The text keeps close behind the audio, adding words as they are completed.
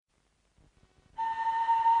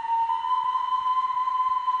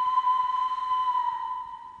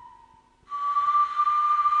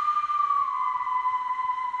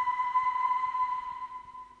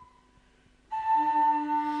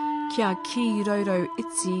Kia ki roro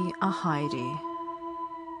iti a haere.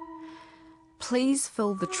 Please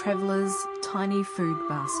fill the traveller's tiny food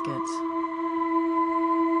basket.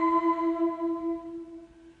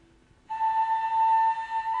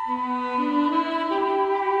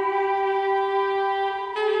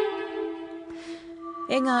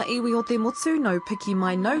 E ngā iwi o te motu, no piki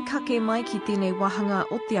mai, no kake mai ki tēnei wahanga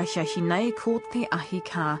o te ahiahi nei ko te Ahi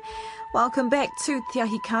Kaa. Welcome back to Te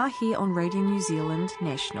Ahi Kaa here on Radio New Zealand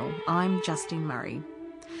National. I'm Justine Murray.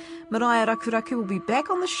 Maraea Rakuraku will be back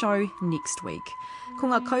on the show next week. Ko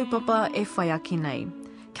ngā kaupapa e whai ake nei.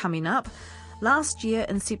 Coming up, last year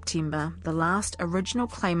in September, the last original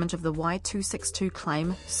claimant of the Y262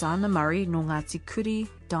 claim, Sana Murray no Ngati Kuri,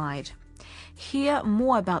 died. Hear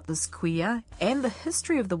more about this kuia and the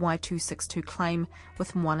history of the Y262 claim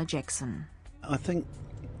with Moana Jackson. I think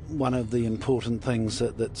one of the important things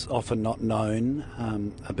that's often not known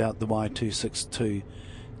about the Y262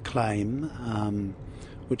 claim,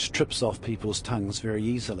 which trips off people's tongues very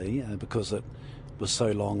easily because it was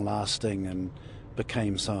so long-lasting and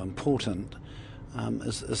became so important,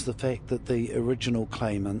 is the fact that the original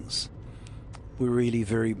claimants were really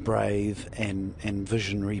very brave and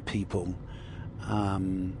visionary people.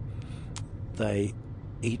 They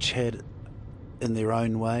each had, in their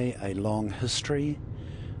own way, a long history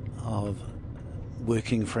of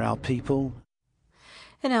working for our people.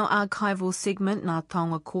 In our archival segment, Nga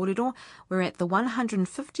Taonga korero, we're at the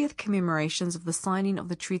 150th commemorations of the signing of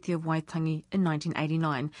the Treaty of Waitangi in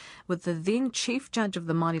 1989, with the then Chief Judge of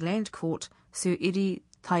the Māori Land Court, Sir Eddie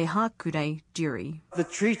Taihakurei Durie. The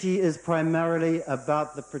treaty is primarily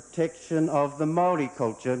about the protection of the Māori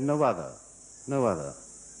culture, no other. No other.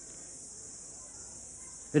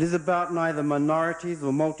 It is about neither minorities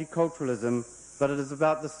or multiculturalism, but it is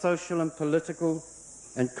about the social and political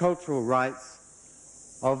and cultural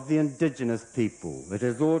rights of the indigenous people. It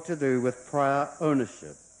has all to do with prior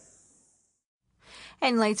ownership.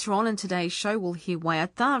 And later on in today's show, we'll hear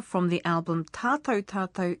Waiata from the album Tātou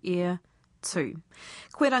Tātou Ea 2.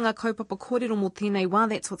 Koe ranga kaupapa kōrero mō tēnei wā,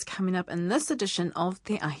 that's what's coming up in this edition of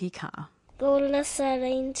Te Ahi Kaa. You're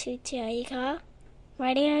listening to Te Ahi Kaa,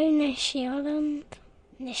 Radio New Zealand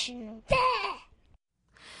National.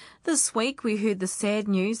 This week we heard the sad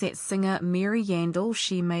news that singer Mary Yandalls,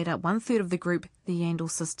 she made up 1/3 of the group, the Yandall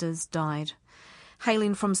sisters, died.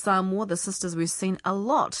 Hailing from Samoa, the sisters were seen a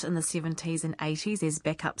lot in the 70s and 80s as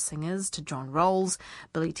backup singers to John Rolls,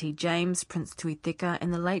 Billy T. James, Prince Tuiteka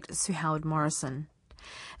and the late Sir Howard Morrison.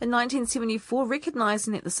 In 1974,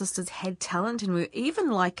 recognising that the sisters had talent and were even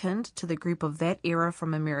likened to the group of that era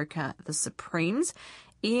from America, the Supremes,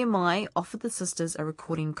 EMI offered the sisters a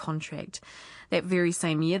recording contract. That very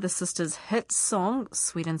same year, the sisters' hit song,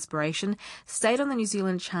 Sweet Inspiration, stayed on the New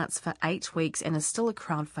Zealand charts for 8 weeks and is still a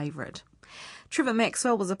crowd favourite. Trevor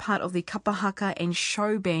Maxwell was a part of the Kapahaka and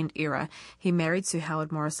show band era. He married Sir Howard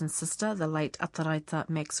Morrison's sister, the late Ataraita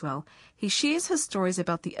Maxwell. He shares his stories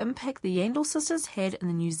about the impact the Yandall sisters had in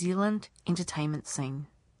the New Zealand entertainment scene.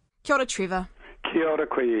 Kia ora, Trevor. Kia ora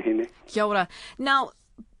koe hine. Kia ora. Now,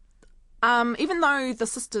 even though the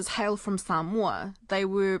sisters hail from Samoa, they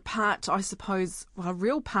were part, I suppose, a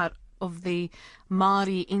real part of the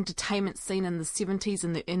Māori entertainment scene in the 70s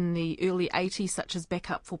and in the early 80s, such as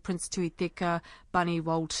backup for Prince Tuiteka, Bunny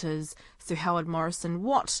Walters, Sir Howard Morrison.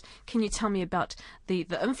 What can you tell me about the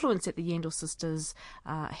influence that the Yandall sisters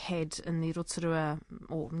had in the Rotorua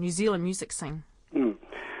or New Zealand music scene?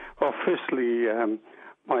 Well, firstly,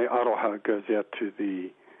 my aroha goes out to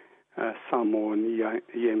the Samoan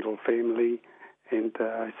Yandall family, and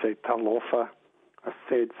I say talofa, a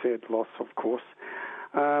sad loss, of course.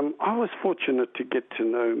 I was fortunate to get to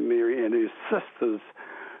know Mary and her sisters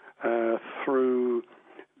through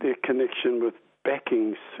their connection with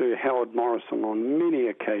backing Sir Howard Morrison on many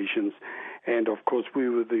occasions, and of course we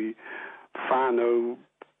were the whānau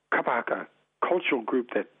Kapahaka cultural group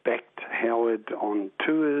that backed Howard on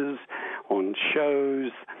tours, on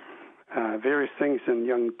shows, various things. And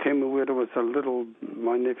young Temuera was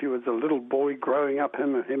my nephew was a little boy growing up,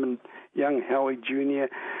 him and young Howie Jr.,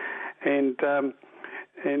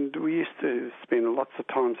 and we used to spend lots of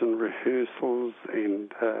times in rehearsals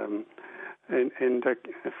and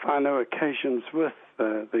whānau occasions with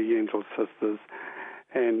the Yandall sisters.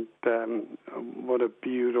 And what a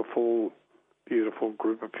beautiful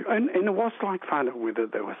group of people. And it was like whānau, whether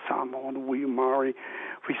they were Samoan or we Māori.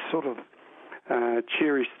 We sort of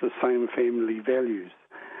cherished the same family values.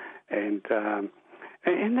 And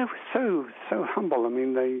they were so humble. I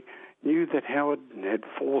mean, they knew that Howard had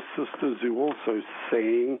 4 sisters who also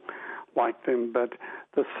sang like them, but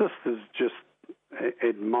the sisters just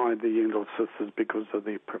admired the Yandall sisters because of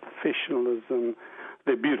their professionalism,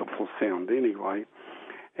 their beautiful sound anyway.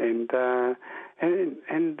 And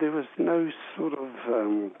there was no sort of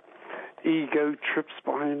ego trips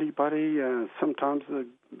by anybody. Sometimes the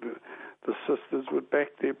sisters would back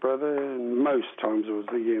their brother, and most times it was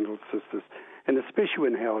the Yandall sisters. And especially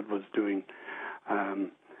when Howard was doing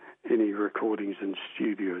any recordings in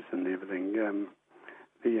studios and everything,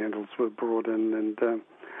 the Yandalls were brought in. And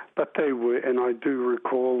but they were, and I do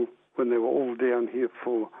recall when they were all down here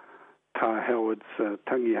for Ta Howard's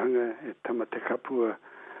tangihanga at Tamatekapua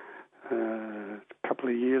a couple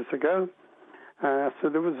of years ago. So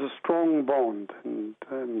there was a strong bond, and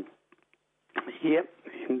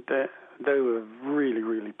they were really,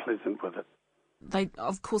 really pleasant with it. They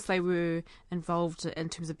were involved in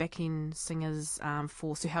terms of backing singers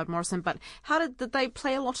for Sir Howard Morrison, but how did they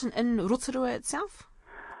play a lot in Rotorua itself?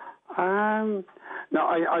 No,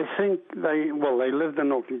 I think they lived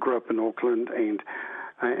in Auckland, grew up in Auckland, and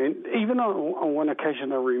even on one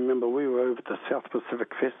occasion I remember we were over at the South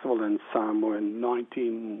Pacific Festival in Samoa in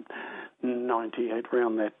 1998,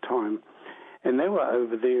 around that time. And they were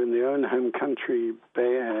over there in their own home country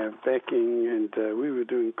backing, and we were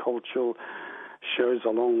doing cultural shows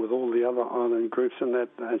along with all the other island groups and that.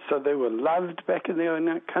 And so they were loved back in their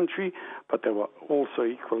own country, but they were also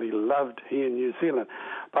equally loved here in New Zealand.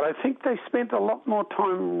 But I think they spent a lot more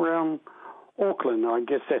time around Auckland. I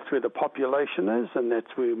guess that's where the population is, and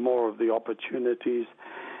that's where more of the opportunities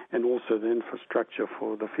and also the infrastructure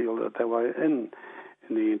for the field that they were in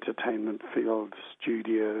the entertainment field,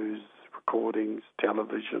 studios, recordings,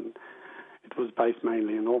 television. It was based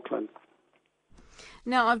mainly in Auckland.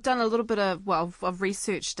 Now, I've done a little bit of, I've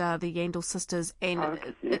researched the Yandall sisters, and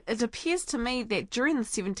it appears to me that during the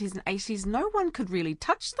 70s and 80s, no one could really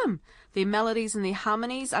touch them. Their melodies and their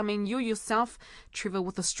harmonies. I mean, you yourself, Trevor,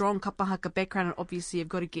 with a strong kapahaka background, and obviously you've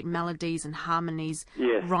got to get melodies and harmonies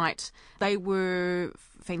right. They were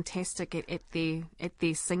fantastic at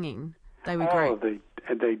their singing. They were great.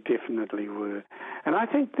 They definitely were. And I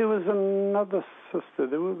think there was another sister.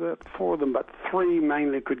 There were about 4 of them, but 3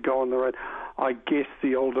 mainly could go on the road. I guess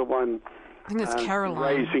the older one, I think it's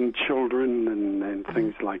Caroline, raising children and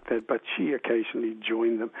things like that. But she occasionally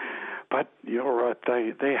joined them. But you're right,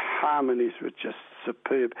 their harmonies were just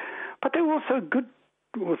superb. But they were also good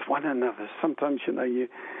with one another. Sometimes, you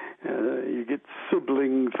get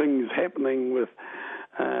sibling things happening with.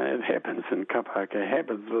 It happens in Kapahaka, it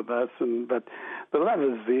happens with us, but the love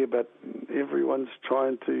is there, but everyone's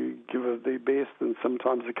trying to give it their best, and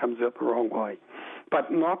sometimes it comes out the wrong way.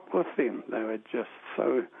 But not with them. They were just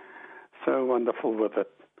so wonderful with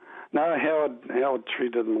it. No, Howard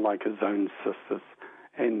treated them like his own sisters,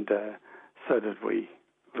 and so did we.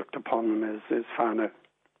 Looked upon them as whānau.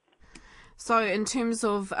 So in terms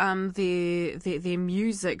of their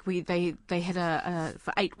music, they had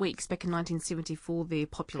for 8 weeks back in 1974, their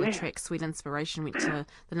popular track "Sweet Inspiration" went to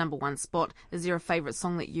the #1 spot. Is there a favourite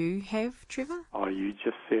song that you have, Trevor? Oh, you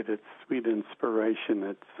just said it's "Sweet Inspiration."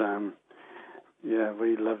 It's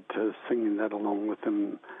we loved singing that along with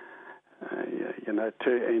them,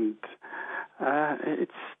 too, and it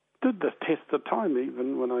stood the test of time.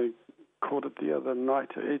 Even when I caught it the other night,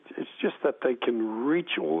 it's just that they can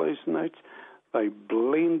reach all those notes. They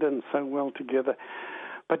blend in so well together.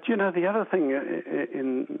 But the other thing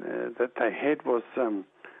that they had was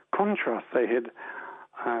contrast. They had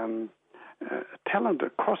talent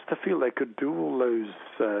across the field. They could do all those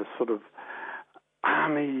sort of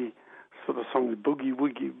army sort of songs, Boogie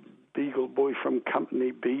Woogie, Beagle Boy from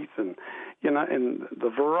Company Beat, and and the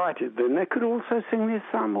variety. Then they could also sing their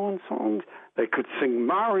Samoan songs. They could sing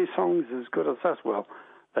Maori songs as good as us. Well,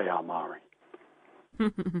 they are Maori.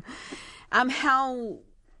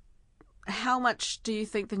 How much do you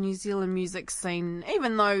think the New Zealand music scene,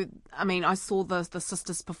 even though, I saw the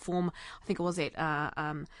sisters perform, I think it was at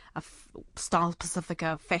a Style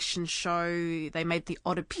Pacifica fashion show, they made the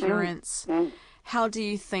odd appearance. How do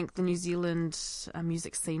you think the New Zealand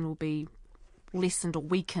music scene will be lessened or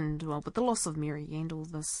weakened with the loss of Mary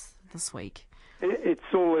Yandall this week?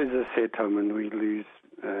 It's always a sad time when we lose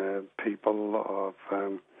people of,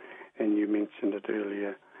 and you mentioned it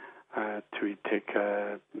earlier, Tui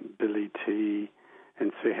Teka, Billy T,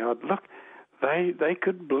 and Sir Howard. Look, they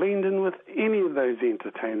could blend in with any of those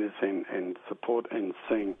entertainers and support and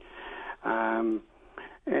sing.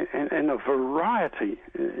 And a variety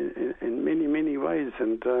in many, many ways.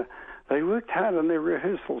 And they worked hard on their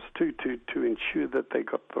rehearsals too to ensure that they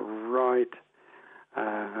got the right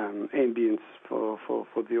ambience for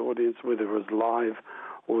the audience, whether it was live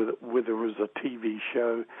or whether it was a TV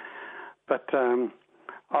show. But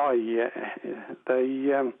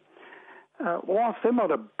they whilst they might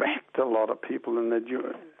have backed a lot of people, and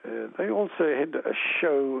they also had a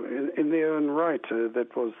show in their own right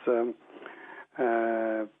that was,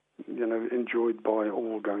 enjoyed by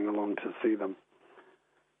all going along to see them.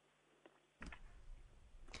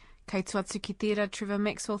 Kei tu atu ki tērā, Trevor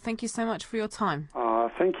Maxwell. Thank you so much for your time.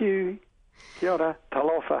 Thank you. Kia ora.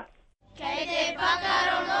 Talofa. Kei te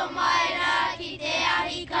whakarongo mai rā ki te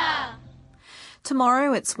Ahi Kaa.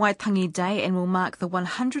 Tomorrow it's Waitangi Day and will mark the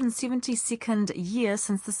 172nd year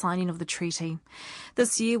since the signing of the treaty.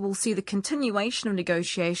 This year will see the continuation of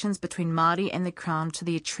negotiations between Māori and the Crown to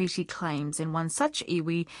their treaty claims, and one such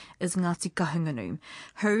iwi is Ngati Kahungunu,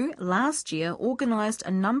 who last year organised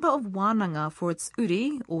a number of wānanga for its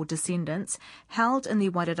uri, or descendants, held in the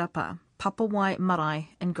Wairarapa, Papawai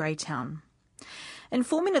Marae in Greytown.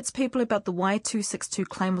 Informing its people about the Y262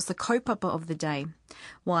 claim was the kaupapa of the day.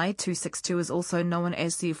 Y262 is also known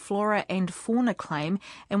as the Flora and Fauna claim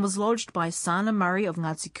and was lodged by Sana Murray of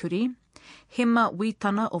Ngati Kuri, Hema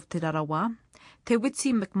Witana of Te Rarawa, Te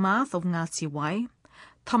Witi McMath of Ngati Wai,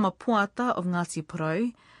 Tama Puata of Ngati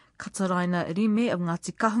Porou, Kataraina Rime of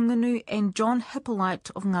Ngati Kahungunu, and John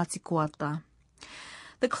Hippolyte of Ngati Koata.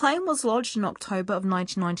 The claim was lodged in October of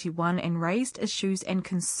 1991 and raised issues and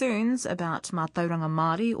concerns about mātauranga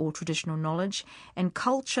Māori, or traditional knowledge, and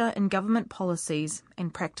culture in government policies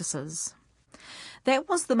and practices. That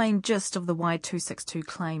was the main gist of the Y262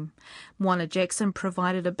 claim. Moana Jackson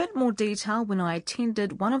provided a bit more detail when I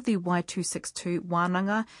attended one of the Y262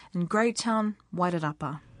 wānanga in Greytown,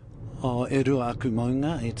 Wairarapa. E rua aku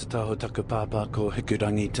maunga, e te taho taku pāpā ko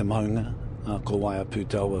hikurangi te maunga, ko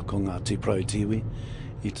Waiaputaua ko Ngati Protiwi.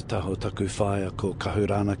 I te taho taku whaia ko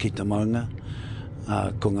Kahurana ki te maunga,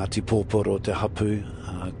 ko Ngati Pōporo te hapu,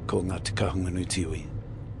 ko Ngati Kahungunu tiwi.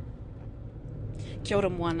 Kia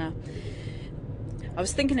ora Moana. I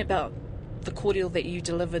was thinking about the kōrero that you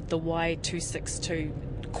delivered, the Y262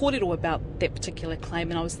 kōrero about that particular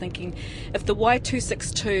claim, and I was thinking if the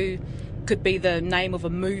Y262 could be the name of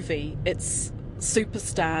a movie, its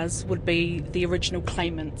superstars would be the original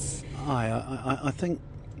claimants. I think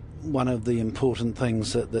one of the important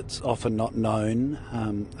things that's often not known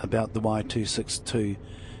about the Y262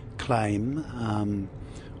 claim,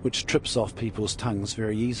 which trips off people's tongues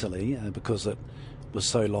very easily because it was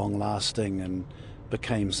so long-lasting and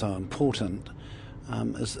became so important,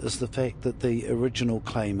 is the fact that the original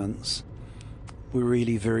claimants were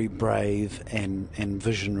really very brave and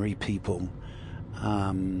visionary people.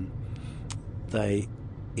 They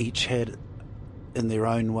each had, in their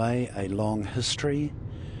own way, a long history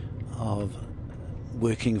of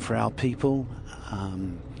working for our people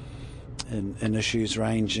in issues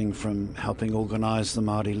ranging from helping organise the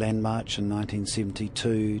Māori Land March in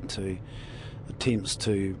 1972 to attempts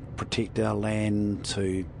to protect our land,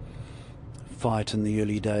 to fight in the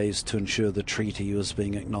early days to ensure the treaty was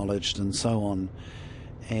being acknowledged and so on.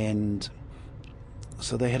 And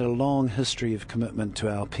so they had a long history of commitment to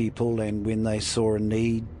our people, and when they saw a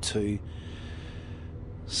need to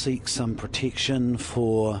seek some protection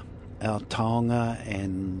for our taonga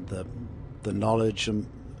and the knowledge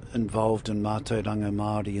involved in mātauranga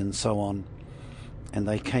Māori and so on, and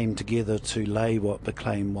they came together to lay what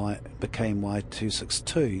became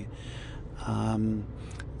Y262,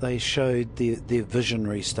 they showed their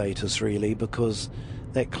visionary status really, because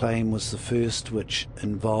that claim was the first which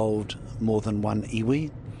involved more than one iwi,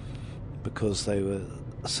 because they were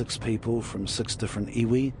 6 people from 6 different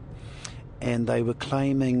iwi, and they were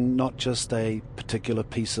claiming not just a particular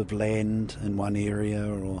piece of land in one area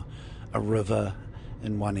or a river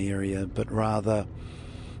in one area, but rather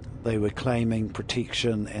they were claiming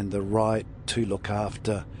protection and the right to look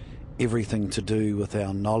after everything to do with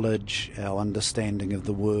our knowledge, our understanding of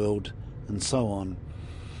the world, and so on.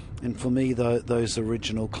 And for me, those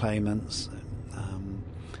original claimants,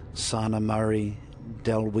 Sana Murray,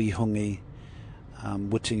 Del Wihungi,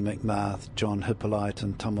 Witi McMath, John Hippolyte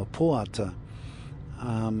and Tama Puata,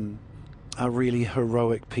 are really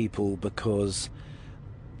heroic people, because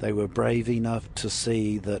they were brave enough to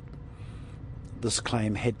see that this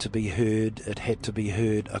claim had to be heard. It had to be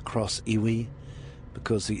heard across iwi,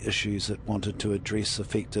 because the issues it wanted to address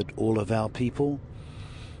affected all of our people,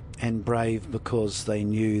 and brave because they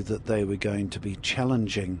knew that they were going to be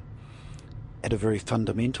challenging at a very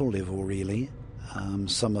fundamental level really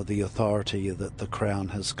some of the authority that the Crown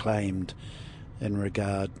has claimed in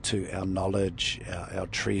regard to our knowledge, our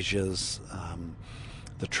treasures,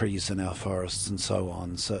 the trees in our forests and so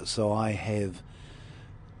on. So I have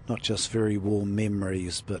not just very warm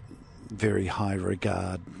memories, but very high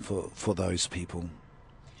regard for those people.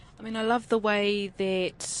 I mean, I love the way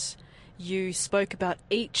that you spoke about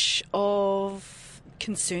each of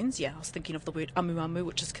concerns, I was thinking of the word amu,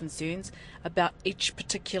 which is concerns, about each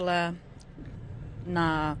particular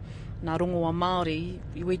Ngā rongoa Māori.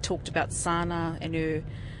 We talked about Sana and her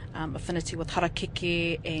affinity with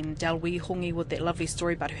harakeke, and Del Hongi with that lovely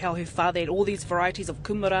story about how her father had all these varieties of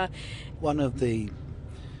kumara. One of the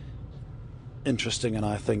interesting and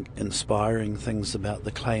I think inspiring things about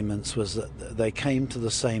the claimants was that they came to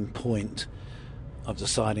the same point of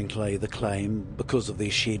deciding to lay the claim because of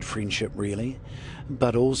their shared friendship really,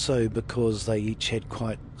 but also because they each had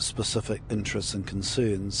quite specific interests and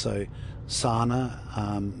concerns. So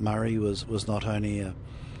Sana Murray was not only a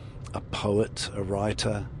poet, a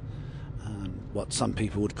writer, what some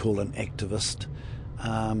people would call an activist.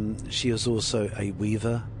 She was also a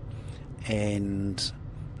weaver and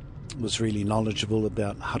was really knowledgeable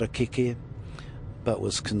about harakeke, but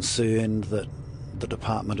was concerned that the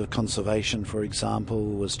Department of Conservation, for example,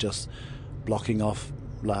 was just blocking off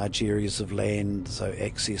large areas of land, so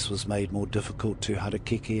access was made more difficult to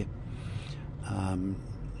harakeke.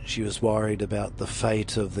 She was worried about the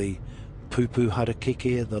fate of the pupu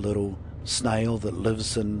harakeke, the little snail that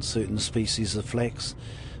lives in certain species of flax,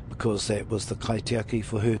 because that was the kaitiaki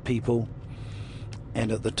for her people.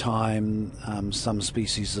 And at the time, some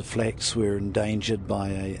species of flax were endangered by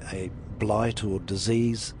a blight or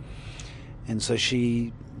disease. And so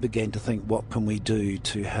she began to think, what can we do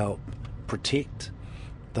to help protect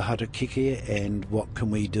the harakeke, and what can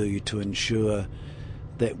we do to ensure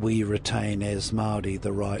that we retain as Māori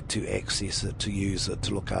the right to access it, to use it,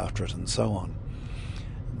 to look after it, and so on.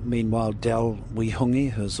 Meanwhile, Del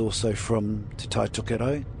Hongi, who's also from Te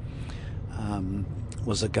Taitokerau,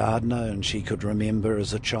 was a gardener, and she could remember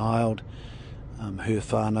as a child her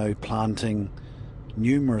whānau planting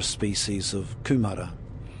numerous species of kumara.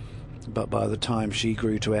 But by the time she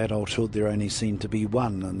grew to adulthood, there only seemed to be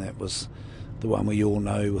one, and that was the one we all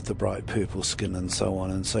know with the bright purple skin and so on.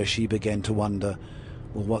 And so she began to wonder,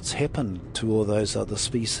 well, what's happened to all those other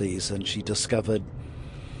species? And she discovered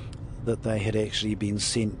that they had actually been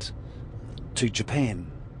sent to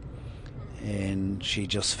Japan. And she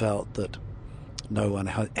just felt that no one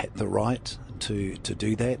had the right to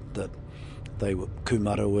do that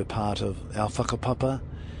kumara were part of our whakapapa.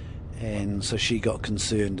 And so she got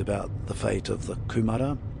concerned about the fate of the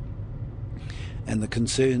kumara. And the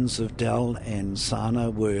concerns of Del and Sana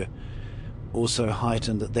were also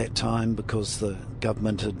heightened at that time because the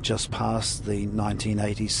government had just passed the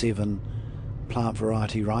 1987 Plant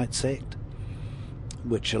Variety Rights Act,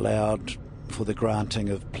 which allowed for the granting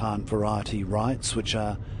of plant variety rights, which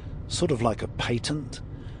are sort of like a patent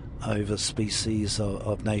over species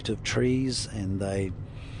of native trees. And they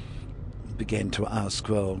began to ask,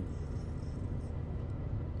 well,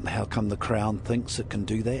 how come the Crown thinks it can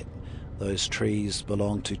do that? Those trees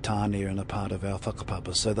belong to Tāne and a part of our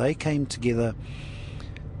whakapapa. So they came together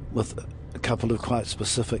with a couple of quite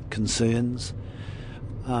specific concerns.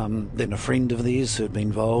 Then a friend of theirs who had been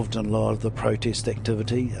involved in a lot of the protest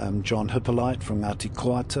activity, John Hippolyte from Ngati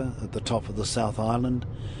Koata at the top of the South Island,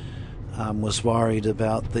 was worried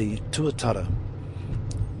about the tuatara,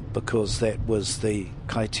 because that was the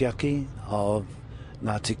kaitiaki of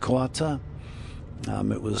Ngati Koata.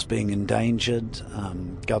 It was being endangered.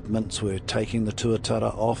 Governments were taking the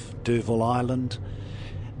tuatara off D'Urville Island,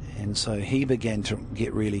 and so he began to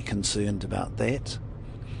get really concerned about that.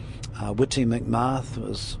 Witi McMath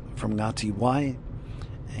was from Ngati Wai,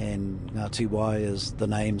 and Ngati Wai, as the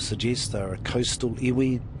name suggests, they're a coastal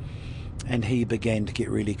iwi, and he began to get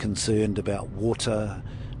really concerned about water,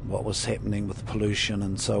 what was happening with pollution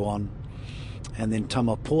and so on. And then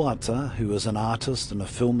Tamapoata, who was an artist and a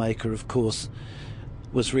filmmaker, of course,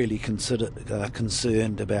 was really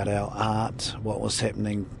concerned about our art, what was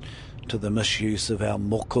happening to the misuse of our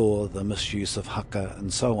moko, the misuse of haka,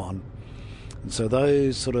 and so on. And so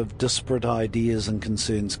those sort of disparate ideas and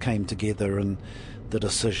concerns came together in the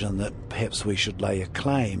decision that perhaps we should lay a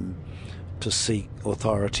claim to seek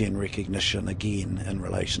authority and recognition again in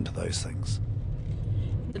relation to those things.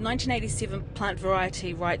 The 1987 Plant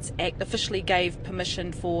Variety Rights Act officially gave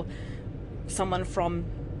permission for someone from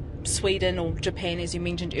Sweden or Japan, as you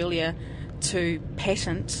mentioned earlier, to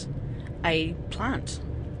patent a plant.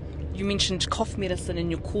 You mentioned cough medicine in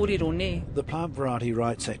your korero ne. The Plant Variety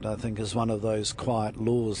Rights Act, I think, is one of those quiet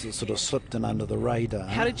laws that sort of slipped in under the radar.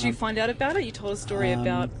 How did you find out about it? You told a story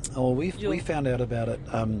about... we found out about it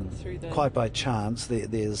quite by chance.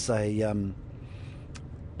 There's a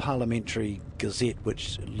parliamentary gazette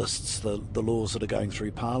which lists the laws that are going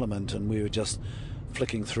through Parliament, and we were just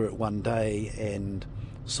flicking through it one day and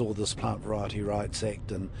saw this Plant Variety Rights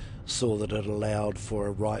Act and saw that it allowed for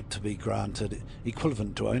a right to be granted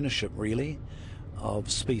equivalent to ownership, really,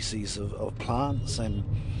 of species of plants, and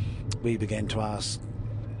we began to ask,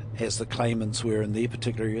 as the claimants were in their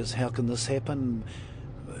particular areas, how can this happen?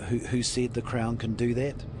 Who said the Crown can do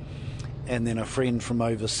that? And then a friend from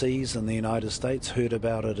overseas in the United States heard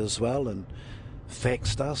about it as well and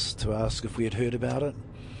faxed us to ask if we had heard about it.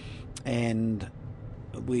 And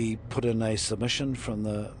we put in a submission from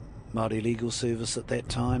the Māori Legal Service at that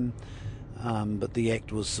time, but the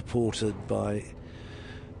Act was supported by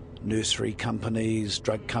nursery companies,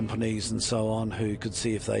 drug companies and so on, who could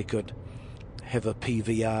see if they could have a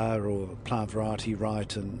PVR or plant variety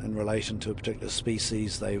right in relation to a particular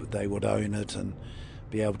species, they would own it and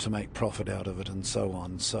be able to make profit out of it and so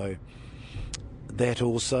on. So that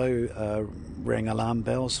also rang alarm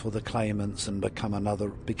bells for the claimants and became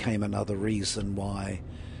another reason why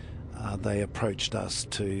they approached us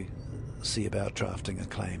to see about drafting a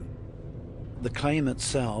claim. The claim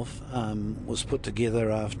itself was put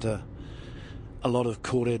together after a lot of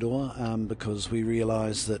korero, because we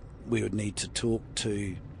realised that we would need to talk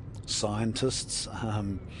to scientists,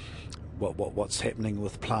 what's happening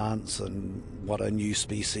with plants and what are new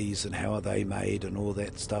species and how are they made and all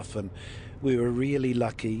that stuff. And we were really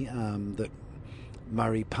lucky that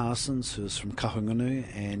Murray Parsons, who was from Kahungunu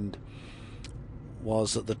and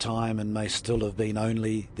was at the time and may still have been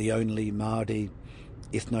the only Māori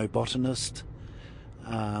ethnobotanist,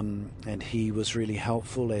 and he was really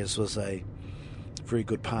helpful, as was a very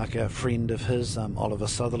good Pākehā friend of his, Oliver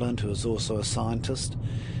Sutherland, who was also a scientist.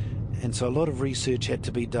 And so a lot of research had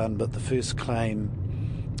to be done, but the first claim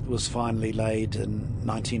was finally laid in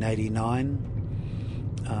 1989.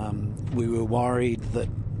 We were worried that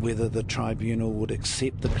whether the tribunal would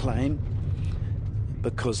accept the claim,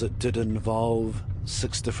 because it did involve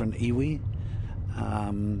 6 different iwi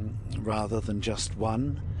rather than just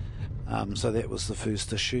one. So that was the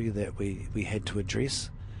first issue that we had to address.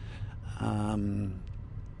 And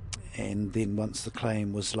then once the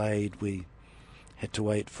claim was laid, we had to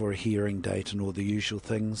wait for a hearing date and all the usual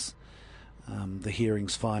things. The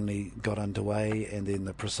hearings finally got underway, and then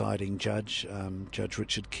the presiding judge, Judge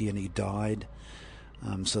Richard Kearney, died.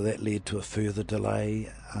 So that led to a further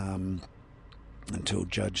delay until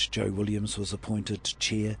Judge Joe Williams was appointed to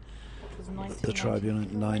chair the tribunal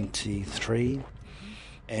in 1993.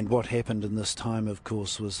 And what happened in this time, of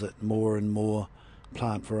course, was that more and more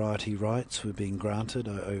plant variety rights were being granted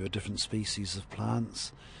over different species of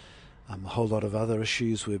plants. A whole lot of other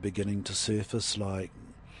issues were beginning to surface, like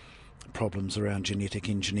problems around genetic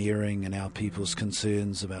engineering and our people's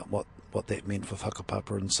concerns about what that meant for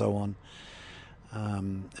whakapapa and so on.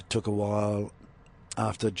 It took a while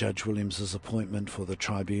after Judge Williams's appointment for the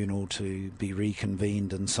tribunal to be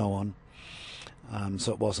reconvened and so on.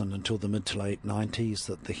 So it wasn't until the mid to late 90s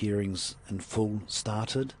that the hearings in full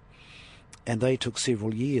started. And they took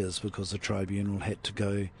several years because the tribunal had to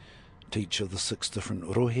go to each of the 6 different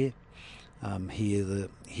rohe, hear the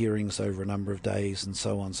hearings over a number of days and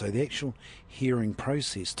so on. So the actual hearing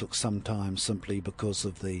process took some time simply because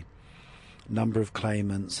of the number of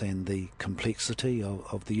claimants and the complexity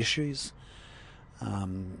of the issues.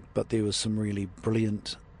 But there was some really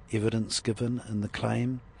brilliant evidence given in the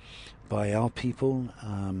claim by our people.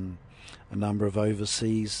 A number of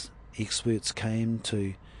overseas experts came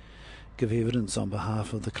to give evidence on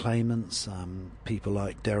behalf of the claimants. People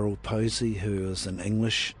like Darrell Posey, who is an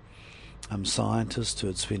English scientist who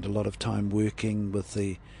had spent a lot of time working with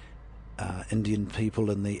the Indian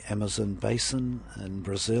people in the Amazon basin in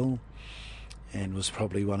Brazil, and was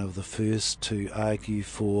probably one of the first to argue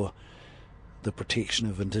for the protection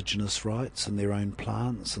of indigenous rights and their own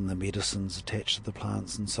plants and the medicines attached to the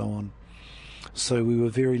plants and so on. So we were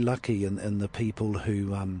very lucky in the people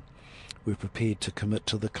who were prepared to commit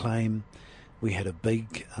to the claim. We had a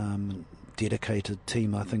big dedicated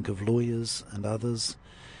team, I think, of lawyers and others,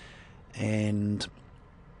 and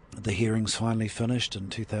the hearings finally finished in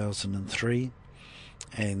 2003,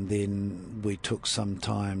 and then we took some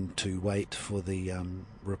time to wait for the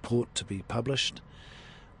report to be published.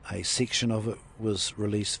 A section of it was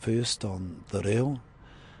released first on the reo,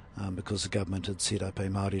 because the government had set up a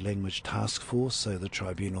Māori language task force, so the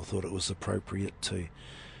tribunal thought it was appropriate to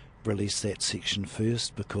release that section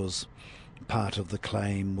first, because part of the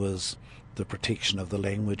claim was the protection of the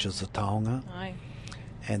language as a taonga. Aye.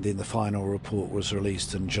 And then the final report was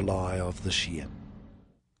released in July of this year.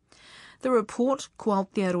 The report, Ko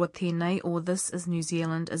Aotearoa tenei, or This is New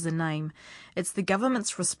Zealand, is the name. It's the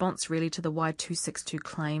government's response really to the Y262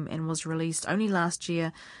 claim and was released only last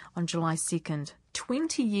year on July 2nd,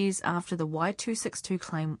 20 years after the Y262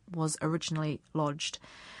 claim was originally lodged.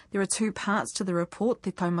 There are two parts to the report,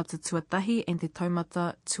 Te Taumata Tuatahi and Te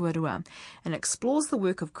Taumata Tuarua, and explores the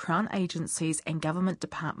work of Crown agencies and government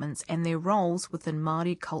departments and their roles within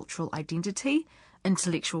Māori cultural identity,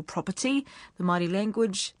 intellectual property, the Māori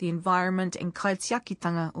language, the environment and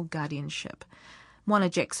kaitiakitanga or guardianship. Moana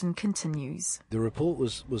Jackson continues. The report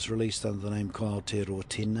was released under the name Ko Aotearoa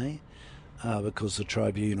tenei because the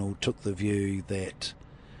tribunal took the view that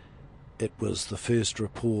it was the first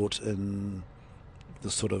report in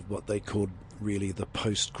the sort of what they called really the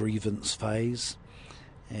post-grievance phase,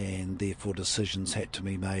 and therefore decisions had to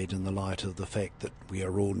be made in the light of the fact that we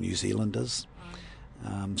are all New Zealanders.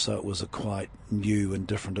 So it was a quite new and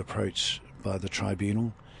different approach by the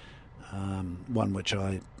tribunal, one which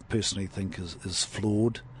I personally think is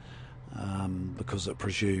flawed, because it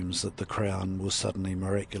presumes that the Crown will suddenly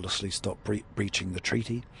miraculously stop breaching the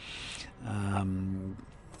treaty when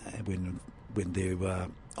there were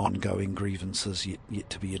ongoing grievances yet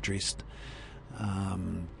to be addressed.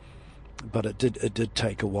 But it did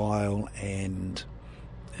take a while, and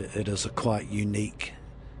it is a quite unique,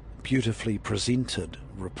 beautifully presented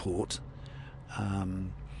report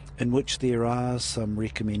in which there are some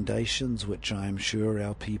recommendations which I am sure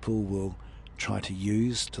our people will try to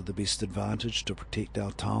use to the best advantage to protect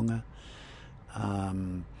our taonga.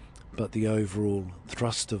 But the overall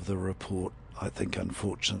thrust of the report, I think,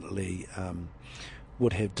 unfortunately,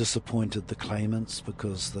 would have disappointed the claimants,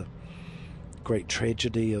 because the great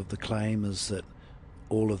tragedy of the claim is that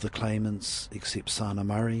all of the claimants except Sana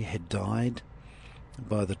Murray had died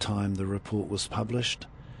by the time the report was published,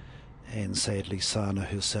 and sadly Sana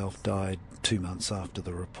herself died 2 months after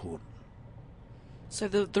the report. So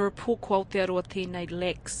the report Ko Aotearoa tenei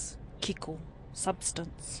lacks kiko,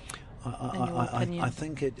 substance, in your opinion? I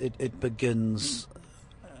think it begins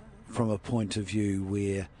from a point of view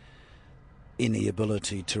where any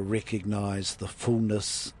ability to recognise the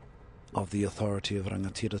fullness of the authority of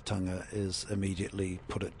rangatiratanga is immediately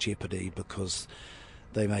put at jeopardy, because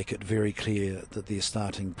they make it very clear that their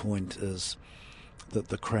starting point is that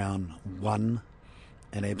the Crown won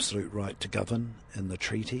an absolute right to govern in the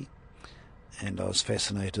treaty, and I was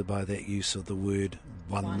fascinated by that use of the word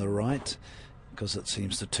won the right, because it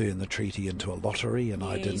seems to turn the treaty into a lottery, and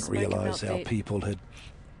I didn't realise our people had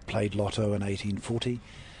played lotto in 1840.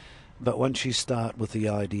 But once you start with the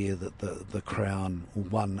idea that the Crown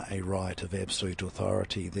won a right of absolute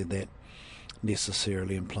authority, then that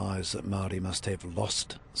necessarily implies that Māori must have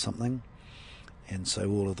lost something, and so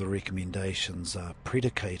all of the recommendations are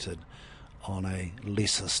predicated on a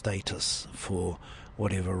lesser status for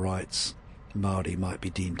whatever rights Māori might be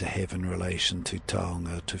deemed to have in relation to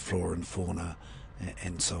taonga, to flora and fauna,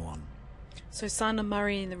 and so on. So Sana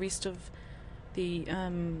Murray and the rest of the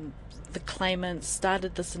claimants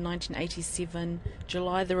started this in 1987.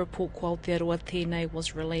 July, the report Ko Aotearoa tenei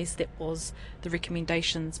was released. That was the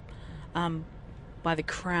recommendations by the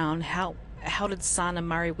Crown. How did Sana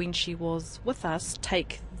Murray, when she was with us,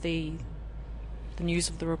 take the news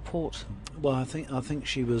of the report? Well, I think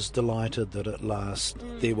she was delighted that at last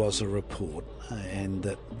there was a report, and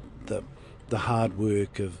that the hard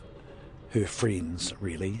work of her friends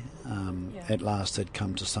really at last had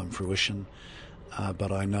come to some fruition.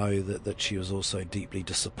 But I know that she was also deeply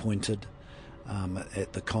disappointed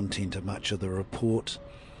at the content of much of the report.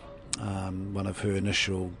 One of her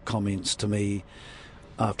initial comments to me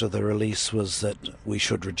after the release was that we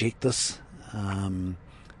should reject this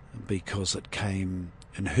because it came,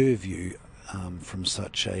 in her view, from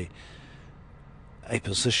such a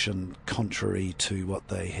position contrary to what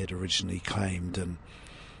they had originally claimed. And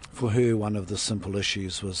for her, one of the simple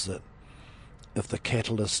issues was that if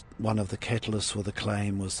one of the catalysts for the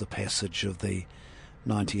claim was the passage of the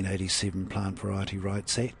 1987 Plant Variety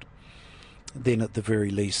Rights Act, then at the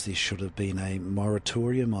very least there should have been a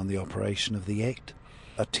moratorium on the operation of the Act,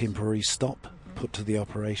 a temporary stop put to the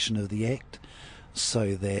operation of the Act,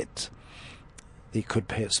 so that there could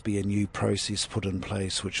perhaps be a new process put in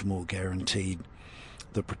place which more guaranteed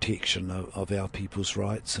the protection of our people's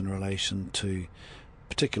rights in relation to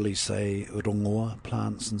particularly, say, rongoa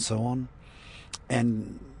plants and so on.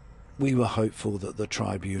 And we were hopeful that the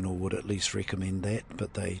tribunal would at least recommend that,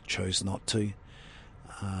 but they chose not to.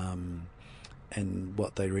 And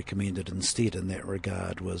what they recommended instead in that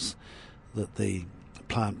regard was that the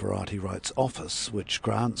Plant Variety Rights Office, which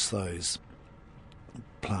grants those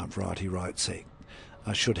Plant Variety Rights Act,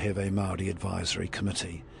 should have a Māori advisory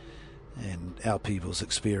committee. And our people's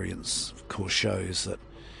experience, of course, shows that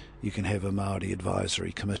you can have a Māori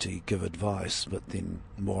advisory committee give advice, but then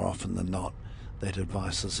more often than not, that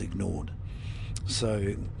advice is ignored.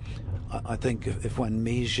 So I think if one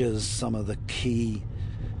measures some of the key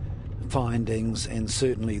findings and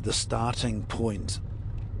certainly the starting point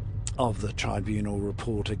of the tribunal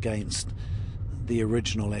report against the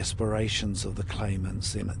original aspirations of the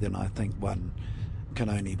claimants, then I think one can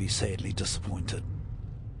only be sadly disappointed.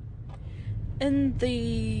 In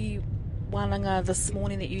the wānanga this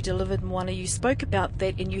morning that you delivered, Moana, you spoke about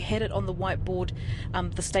that and you had it on the whiteboard,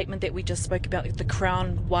 the statement that we just spoke about, the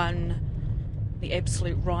Crown won the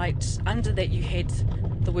absolute right. Under that you had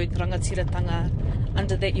the word rangatiratanga,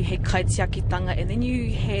 under that you had kaitiakitanga, and then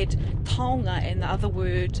you had taonga, and the other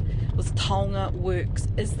word was taonga works.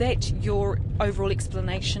 Is that your overall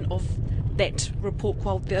explanation of that report,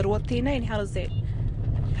 Ko Aotearoa tenei, and how does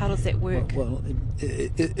that work? Well,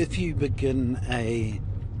 if you begin a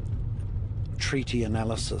treaty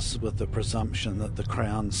analysis with the presumption that the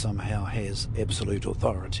Crown somehow has absolute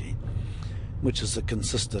authority, which is a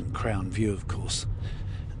consistent Crown view, of course,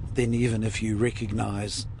 then even if you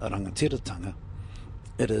recognise a rangatiratanga,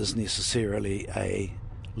 it is necessarily a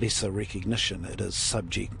lesser recognition. It is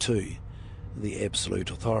subject to the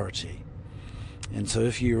absolute authority. And so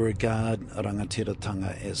if you regard a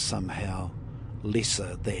rangatiratanga as somehow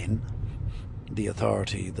lesser than the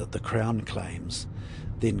authority that the Crown claims,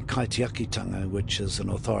 then kaitiakitanga, which is an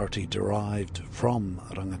authority derived from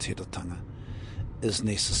rangatiratanga, is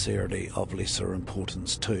necessarily of lesser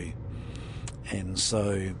importance too. And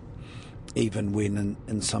so even when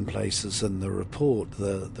in some places in the report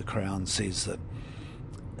the Crown says that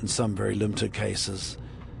in some very limited cases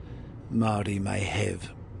Māori may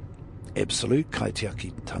have absolute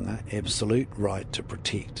kaitiakitanga, absolute right to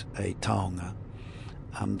protect a taonga,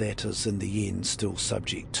 that is in the end still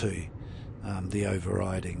subject to the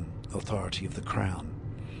overriding authority of the Crown,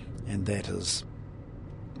 and that is,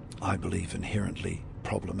 I believe, inherently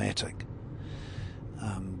problematic.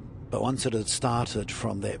 But once it had started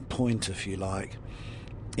from that point, if you like,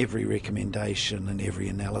 every recommendation and every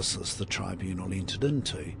analysis the tribunal entered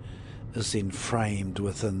into is then framed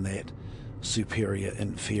within that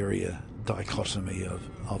superior-inferior dichotomy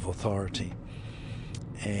of authority.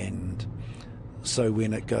 And so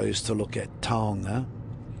when it goes to look at taonga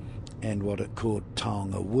and what it called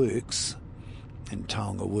taonga works, and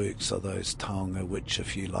taonga works are those taonga which,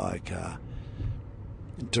 if you like, are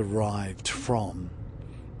derived from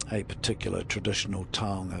a particular traditional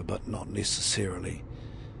taonga, but not necessarily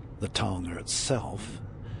the taonga itself,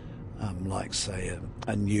 like, say,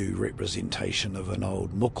 a new representation of an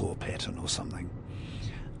old moko pattern or something.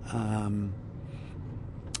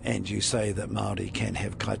 And you say that Māori can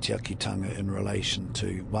have kaitiakitanga in relation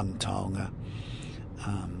to one taonga,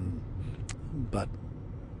 but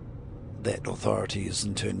that authority is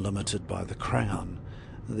in turn limited by the Crown,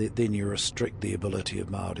 then you restrict the ability of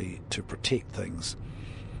Māori to protect things.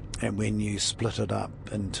 And when you split it up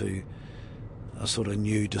into a sort of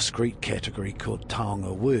new discrete category called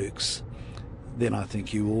taonga works, then I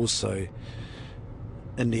think you also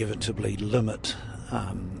inevitably limit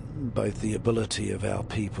both the ability of our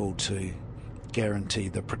people to guarantee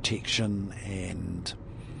the protection and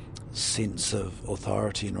sense of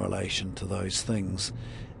authority in relation to those things,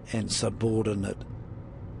 and subordinate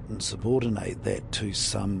that to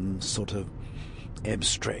some sort of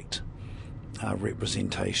abstract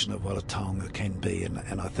representation of what a taonga can be,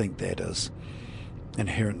 and I think that is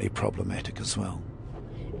inherently problematic as well.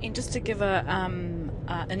 And just to give an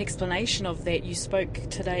explanation of that, you spoke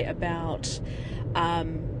today about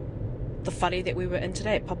the whare that we were in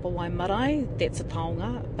today at Papawai Marae. That's a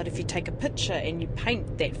taonga, but if you take a picture and you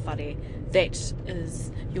paint that whare, that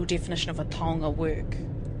is your definition of a taonga work.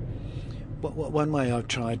 Well, one way I've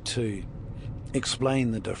tried to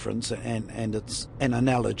explain the difference, and it's an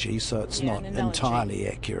analogy, so it's not entirely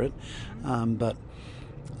accurate, but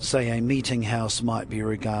say a meeting house might be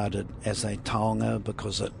regarded as a taonga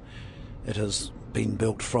because it has been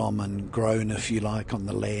built from and grown, if you like, on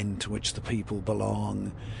the land to which the people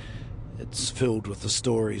belong. It's filled with the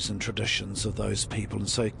stories and traditions of those people, and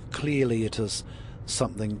so clearly it is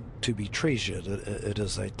something to be treasured. It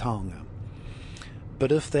is a taonga.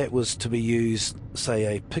 But if that was to be used,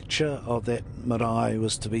 say a picture of that marae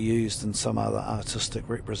was to be used in some other artistic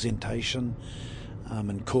representation,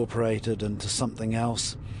 incorporated into something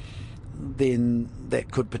else, then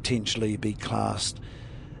that could potentially be classed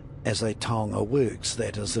as a taonga works.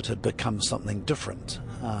 That is, it had become something different,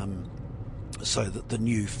 so that the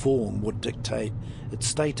new form would dictate its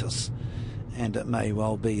status. and it may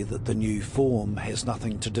well be that the new form has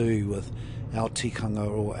nothing to do with our tikanga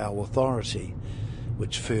or our authority,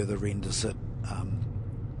 which further renders it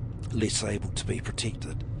less able to be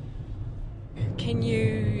protected. Can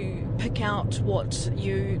you pick out what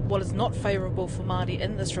is not favourable for Māori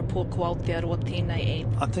in this report, Ko Aotearoa tenei?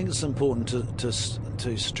 I think it's important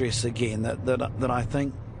to stress again that I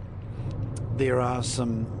think there are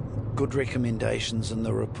some good recommendations in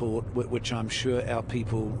the report which I'm sure our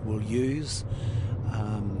people will use.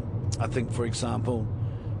 I think, for example,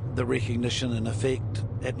 the recognition in effect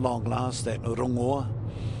at long last that rongoa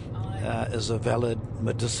is a valid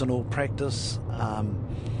medicinal practice,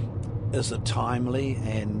 is a timely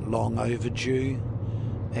and long overdue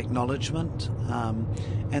acknowledgement,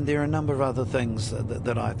 and there are a number of other things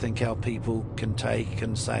that I think our people can take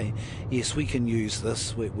and say, yes, we can use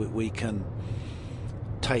this, we can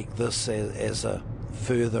take this as a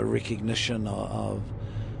further recognition of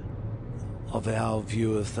our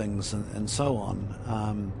view of things and so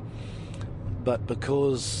on. But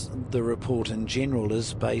because the report in general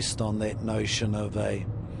is based on that notion of a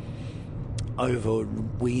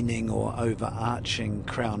overweening or overarching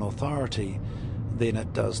Crown authority, then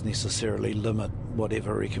it does necessarily limit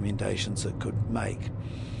whatever recommendations it could make.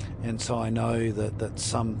 And so I know that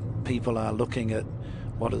some people are looking at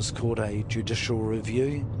what is called a judicial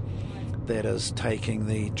review, that is taking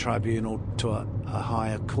the tribunal to a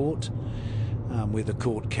higher court, where the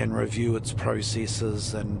court can review its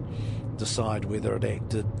processes and decide whether it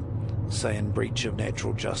acted, say, in breach of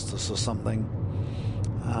natural justice or something.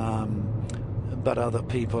 But other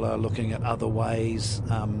people are looking at other ways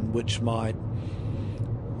which might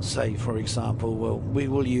say, for example, well, we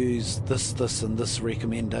will use this and this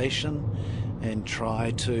recommendation and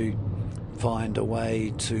try to find a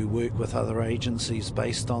way to work with other agencies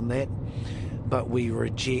based on that, but we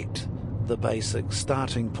reject the basic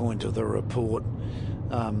starting point of the report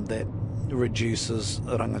that reduces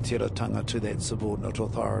rangatiratanga to that subordinate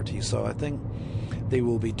authority. So I think there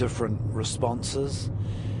will be different responses,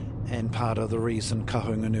 and part of the reason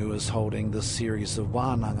Kahungunu is holding this series of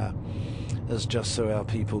wānanga is just so our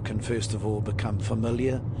people can first of all become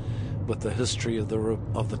familiar with the history of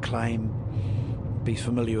the claim, be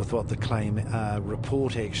familiar with what the claim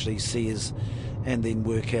report actually says, and then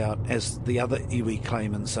work out, as the other iwi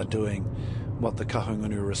claimants are doing, what the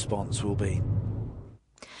Kahungunu response will be.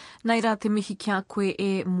 Nei rā te mihi kia koe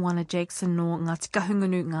e Moana Jackson no Ngāti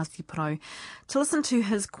Kahungunu Ngāti Parau. To listen to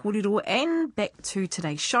his kōrero and back to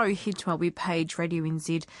today's show, head to our webpage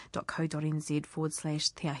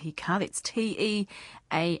radionz.co.nz/Te Ahi Kaa. That's TEAHIKAA.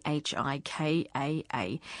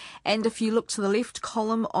 And if you look to the left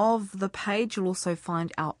column of the page, you'll also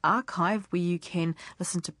find our archive where you can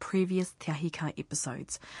listen to previous Te Ahi Kaa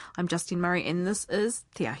episodes. I'm Justine Murray and this is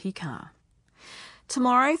Te Ahi Kaa.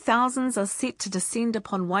 Tomorrow, thousands are set to descend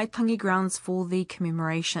upon Waitangi grounds for the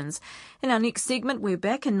commemorations. In our next segment, we're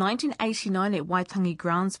back in 1989 at Waitangi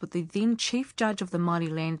grounds with the then Chief Judge of the Māori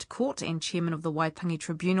Land Court and Chairman of the Waitangi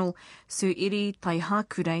Tribunal, Sir Eddie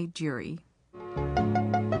Taihakurei Durie.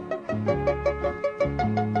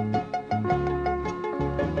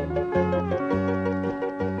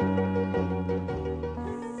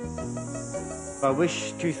 I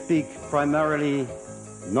wish to speak primarily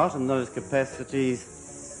not in those capacities,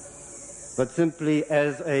 but simply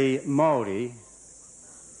as a Māori,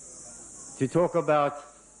 to talk about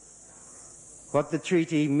what the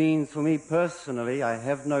treaty means for me personally. I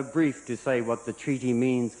have no brief to say what the treaty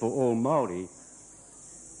means for all Māori,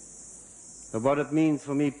 but what it means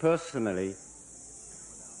for me personally,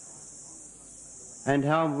 and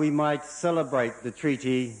how we might celebrate the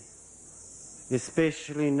treaty,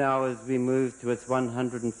 especially now as we move to its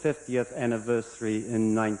 150th anniversary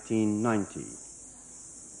in 1990.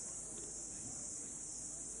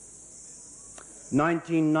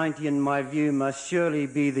 1990, in my view, must surely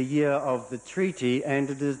be the year of the treaty, and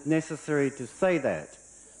it is necessary to say that,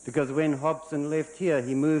 because when Hobson left here,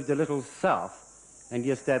 he moved a little south and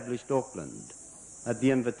he established Auckland at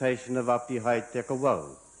the invitation of Ahi Kaa.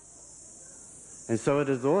 And so it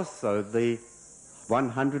is also the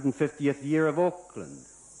 150th year of Auckland.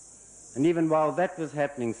 And even while that was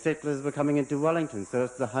happening, settlers were coming into Wellington, so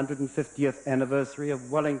it's the 150th anniversary of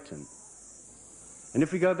Wellington. And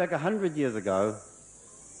if we go back 100 years ago,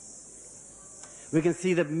 we can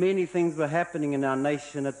see that many things were happening in our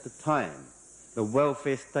nation at the time. The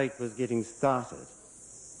welfare state was getting started.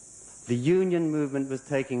 The union movement was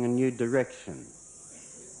taking a new direction.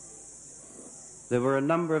 There were a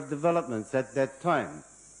number of developments at that time.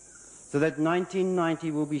 So that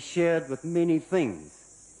 1990 will be shared with many things.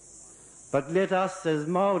 But let us as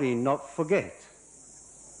Māori not forget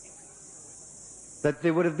that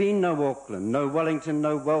there would have been no Auckland, no Wellington,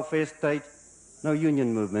 no welfare state, no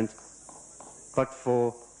union movement, but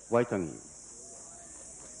for Waitangi.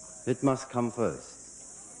 It must come first.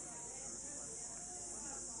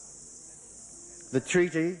 The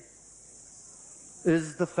treaty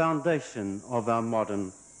is the foundation of our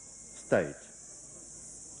modern state.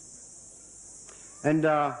 And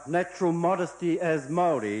our natural modesty as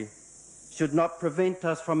Māori should not prevent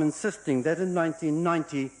us from insisting that in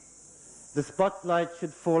 1990 the spotlight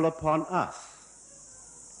should fall upon us,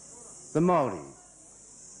 the Māori.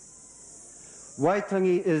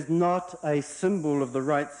 Waitangi is not a symbol of the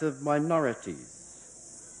rights of minorities.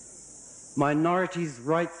 Minorities'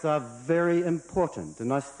 rights are very important,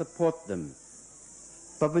 and I support them.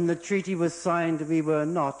 But when the treaty was signed, we were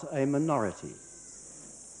not a minority.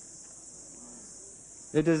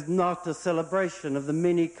 It is not a celebration of the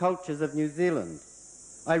many cultures of New Zealand.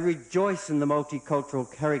 I rejoice in the multicultural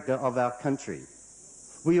character of our country.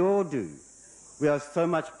 We all do. We are so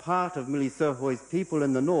much part of Mili Sirhoi's people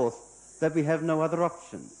in the north that we have no other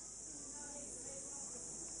option.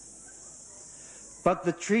 But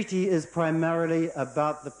the treaty is primarily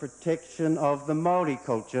about the protection of the Māori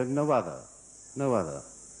culture, no other. No other.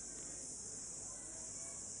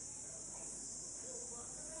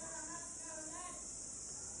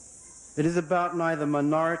 It is about neither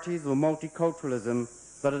minorities or multiculturalism,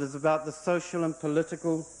 but it is about the social and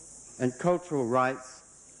political and cultural rights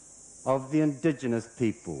of the indigenous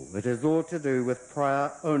people. It has all to do with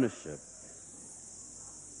prior ownership.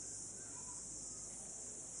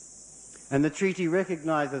 And the treaty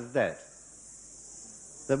recognises that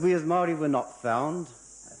we as Māori were not found.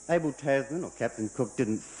 Abel Tasman or Captain Cook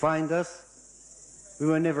didn't find us. We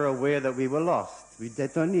were never aware that we were lost. We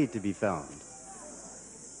don't need to be found.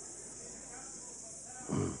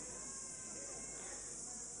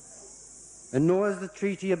 And nor is the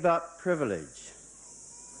treaty about privilege.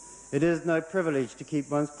 It is no privilege to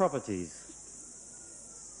keep one's properties.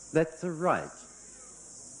 That's a right.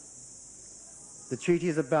 The treaty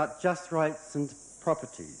is about just rights and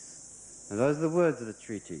properties. And those are the words of the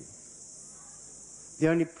treaty. The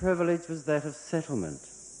only privilege was that of settlement.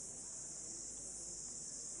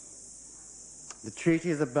 The treaty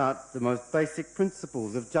is about the most basic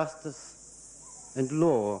principles of justice and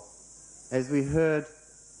law, as we heard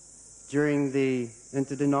during the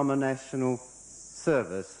interdenominational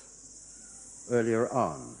service earlier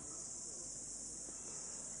on.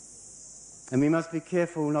 And we must be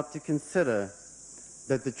careful not to consider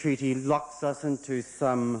that the treaty locks us into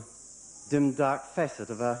some dim, dark facet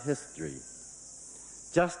of our history.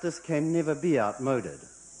 Justice can never be outmoded.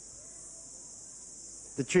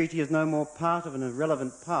 The treaty is no more part of an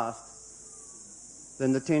irrelevant past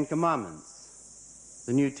than the Ten Commandments,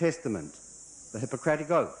 the New Testament, the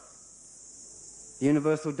Hippocratic Oath, the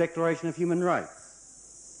Universal Declaration of Human Rights.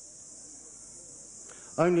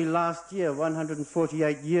 Only last year,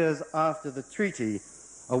 148 years after the treaty,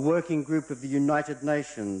 a working group of the United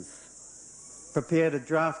Nations prepared a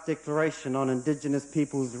draft declaration on Indigenous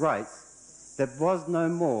peoples' rights that was no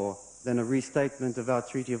more than a restatement of our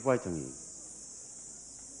Treaty of Waitangi.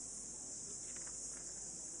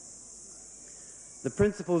 The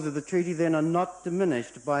principles of the treaty then are not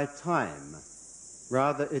diminished by time.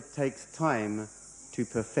 Rather, it takes time to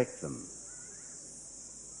perfect them.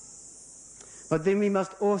 But then we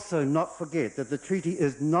must also not forget that the treaty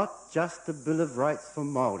is not just a Bill of Rights for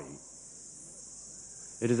Māori.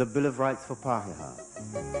 It is a Bill of Rights for Pākehā.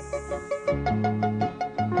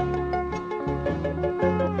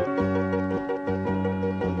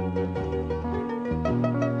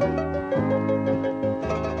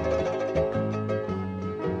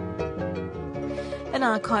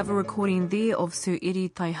 An archival recording there of Sir Eddie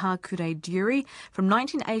Taihakurei Durie from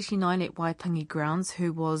 1989 at Waitangi Grounds,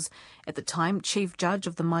 who was at the time Chief Judge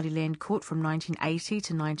of the Māori Land Court from 1980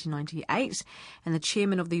 to 1998 and the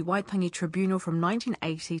Chairman of the Waitangi Tribunal from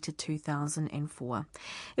 1980 to 2004.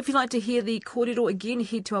 If you'd like to hear the korero again,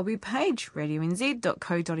 head to our webpage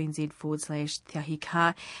radionz.co.nz/Te Ahi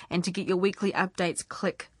Kaa, and to get your weekly updates,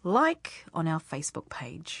 click like on our Facebook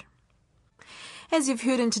page. As you've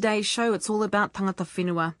heard in today's show, it's all about tangata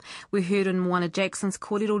whenua. We heard in Moana Jackson's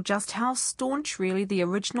korero just how staunch really the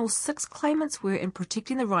original 6 claimants were in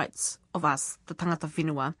protecting the rights of us, the tangata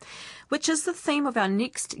whenua, which is the theme of our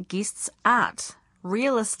next guest's art,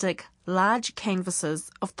 realistic, large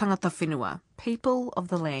canvases of tangata whenua, people of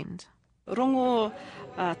the land. Rongo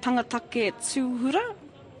tangatake tūhura.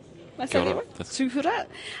 Tūhura,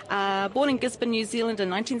 born in Gisborne, New Zealand in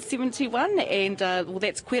 1971, and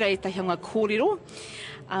that's Koe Aotearoa korero.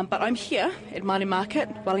 But I'm here at Māori Market,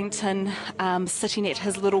 Wellington, sitting at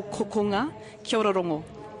his little kokonga. Kia ora rongo.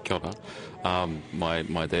 Kia ora.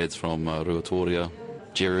 My dad's from Ruatoria,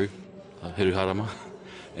 Jeru, Hiruharama,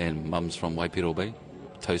 and mum's from Waipiro Bay,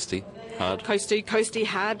 toasty, hard. Coasty,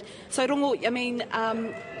 hard. So, Rongo, I mean,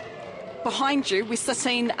 behind you, we're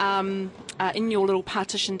sitting in your little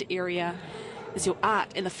partitioned area is your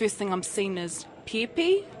art, and the first thing I'm seeing is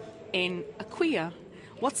pepe and a queer.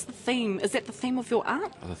 What's the theme? Is that the theme of your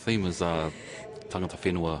art? The theme is tangata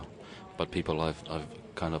whenua, but people I've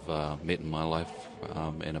kind of met in my life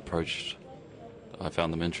and approached. I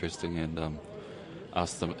found them interesting and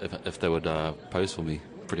asked them if they would pose for me,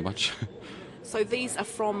 pretty much. So these are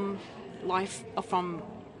from life,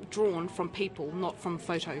 drawn from people, not from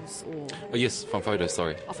photos, or? Oh, yes, from photos.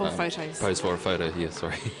 Sorry. Oh, from photos. Pose for a photo. Yeah,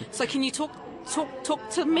 sorry. So can you talk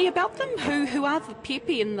to me about them? Who are the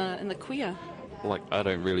pepe and the queer? Like, I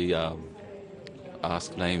don't really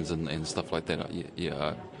ask names and stuff like that.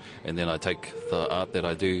 And then I take the art that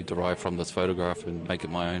I do derive from this photograph and make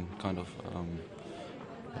it my own, kind of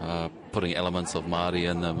putting elements of Māori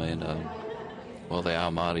in them. And well, they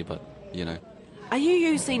are Māori, but you know. Are you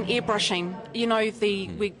using airbrushing? You know,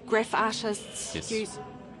 where graph artists use.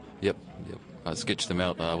 Yep. I sketch them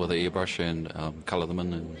out with an airbrush and colour them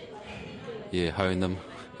in, and hone them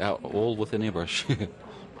out all with an airbrush.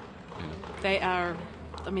 They are,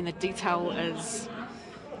 I mean, the detail is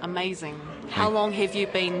amazing. How long have you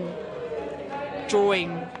been drawing,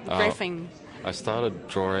 graphing? I started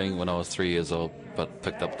drawing when I was 3 years old, but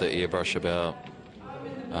picked up the airbrush about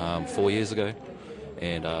 4 years ago.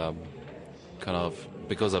 And kind of,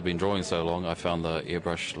 because I've been drawing so long, I found the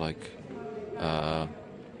airbrush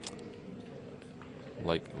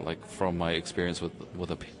like from my experience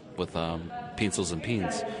with pencils and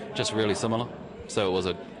pens, just really similar. So it was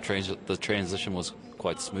the transition was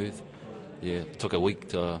quite smooth. Yeah, it took a week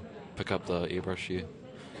to pick up the airbrush. Yeah.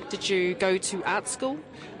 Did you go to art school?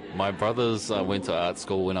 My brothers went to art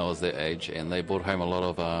school when I was that age, and they brought home a lot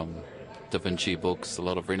of Da Vinci books, a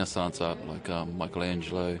lot of Renaissance art, like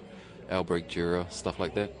Michelangelo, Albrecht Dürer, stuff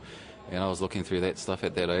like that. And I was looking through that stuff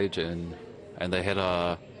at that age, and they had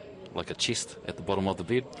a chest at the bottom of the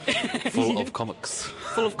bed full of comics.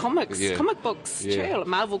 Full of comics? Yeah. Comic books? Yeah. True,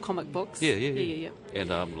 Marvel comic books? Yeah. And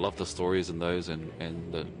loved the stories in those, and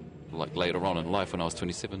like later on in life when I was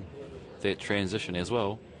 27, that transition as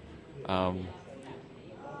well.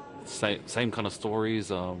 Same kind of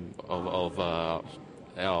stories of our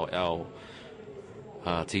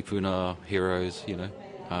tipuna heroes, you know.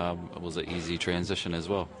 It was an easy transition as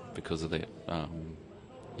well because of that.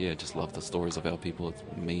 Just love the stories of our people.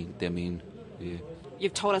 They're mean. Yeah.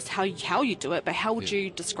 You've told us how you do it, but how would you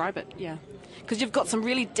describe it? Yeah, because you've got some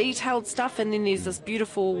really detailed stuff, and then there's this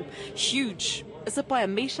beautiful, huge. Is it by a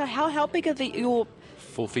metre? How big are your?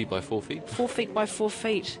 4 feet by 4 feet. 4 feet by 4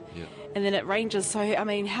 feet. Yeah. And then it ranges. So I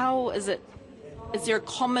mean, how is it? Is there a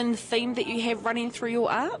common theme that you have running through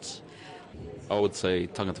your art? I would say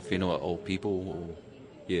tangata whenua, old people. Or,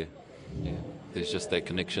 yeah. There's just that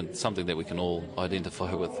connection, something that we can all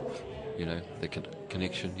identify with, you know, the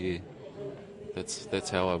connection, yeah. That's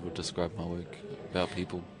how I would describe my work, about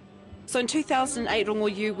people. So in 2008,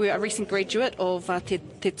 Rongo, you were a recent graduate of Te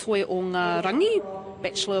Toi o Ngā Rangi,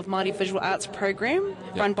 Bachelor of Māori Visual Arts program,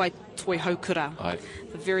 run by Toi Haukura,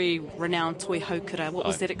 the very renowned Toi Haukura. What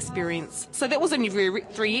was that experience? So that was only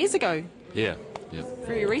 3 years ago. Yeah.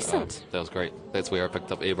 Very recent. That was great. That's where I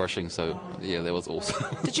picked up airbrushing, so yeah, that was awesome.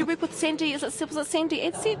 Did you work with Sandy? Was it Sandy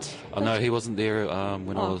Edsett? Oh, no, he wasn't there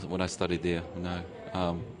when I studied there. No.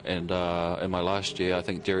 And in my last year, I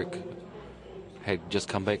think Derek had just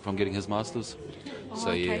come back from getting his masters. So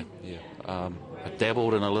okay. I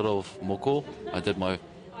dabbled in a little moko. I did my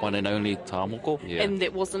one and only tā moko. Yeah. And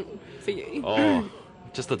that wasn't for you. Oh,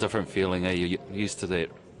 just a different feeling. You're used to that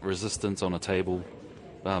resistance on a table,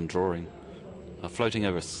 drawing. Floating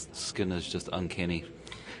over skin is just uncanny,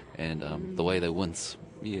 and the way they wince,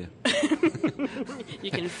 yeah. You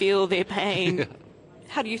can feel their pain. Yeah.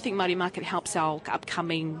 How do you think Māori Market helps our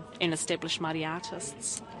upcoming and established Māori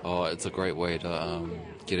artists? Oh, it's a great way to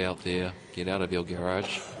get out there, get out of your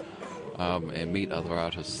garage, and meet other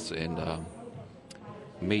artists, and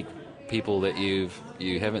meet people that you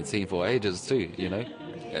haven't seen for ages too, you know,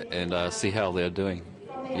 and see how they're doing.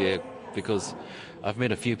 Yeah, because I've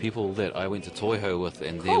met a few people that I went to Toiho with,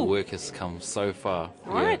 and their work has come so far.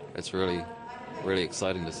 Right. Yeah, it's really, really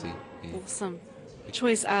exciting to see. Yeah. Awesome.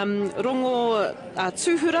 Choice. Rongo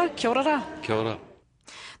Tuhura, kia ora. Kia ora.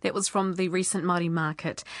 That was from the recent Māori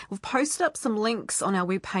Market. We've posted up some links on our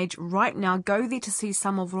webpage right now. Go there to see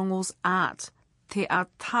some of Rongo's art. Te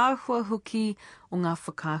ātāhua huki o ngā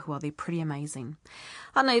whakāhua. They're pretty amazing.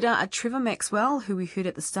 Aneira, Trevor Maxwell, who we heard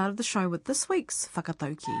at the start of the show with this week's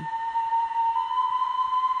Whakatauki.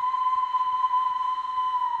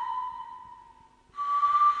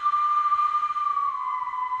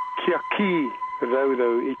 Ki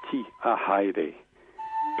raurau iti a haere.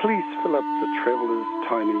 Please fill up the traveller's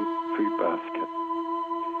tiny food basket.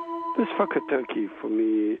 This whakatauki for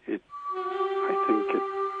me, I think it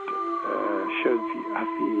shows the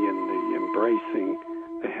ahi and the embracing,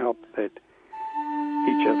 the help that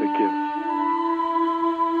each other gives.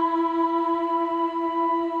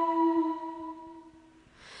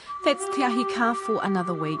 That's Te Ahi Kaa for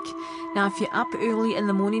another week. Now, if you're up early in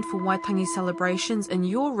the morning for Waitangi celebrations in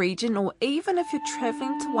your region, or even if you're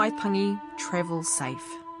travelling to Waitangi, travel safe.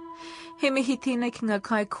 He mihi tēnei ki ngā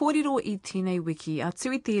kai kōrero I tēnei wiki. A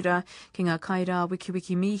tui tērā ki ngā kai rā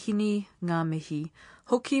wiki mihini ngā mihi.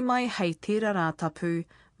 Hoki mai hei tērā rā tapu,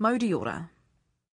 mauri ora.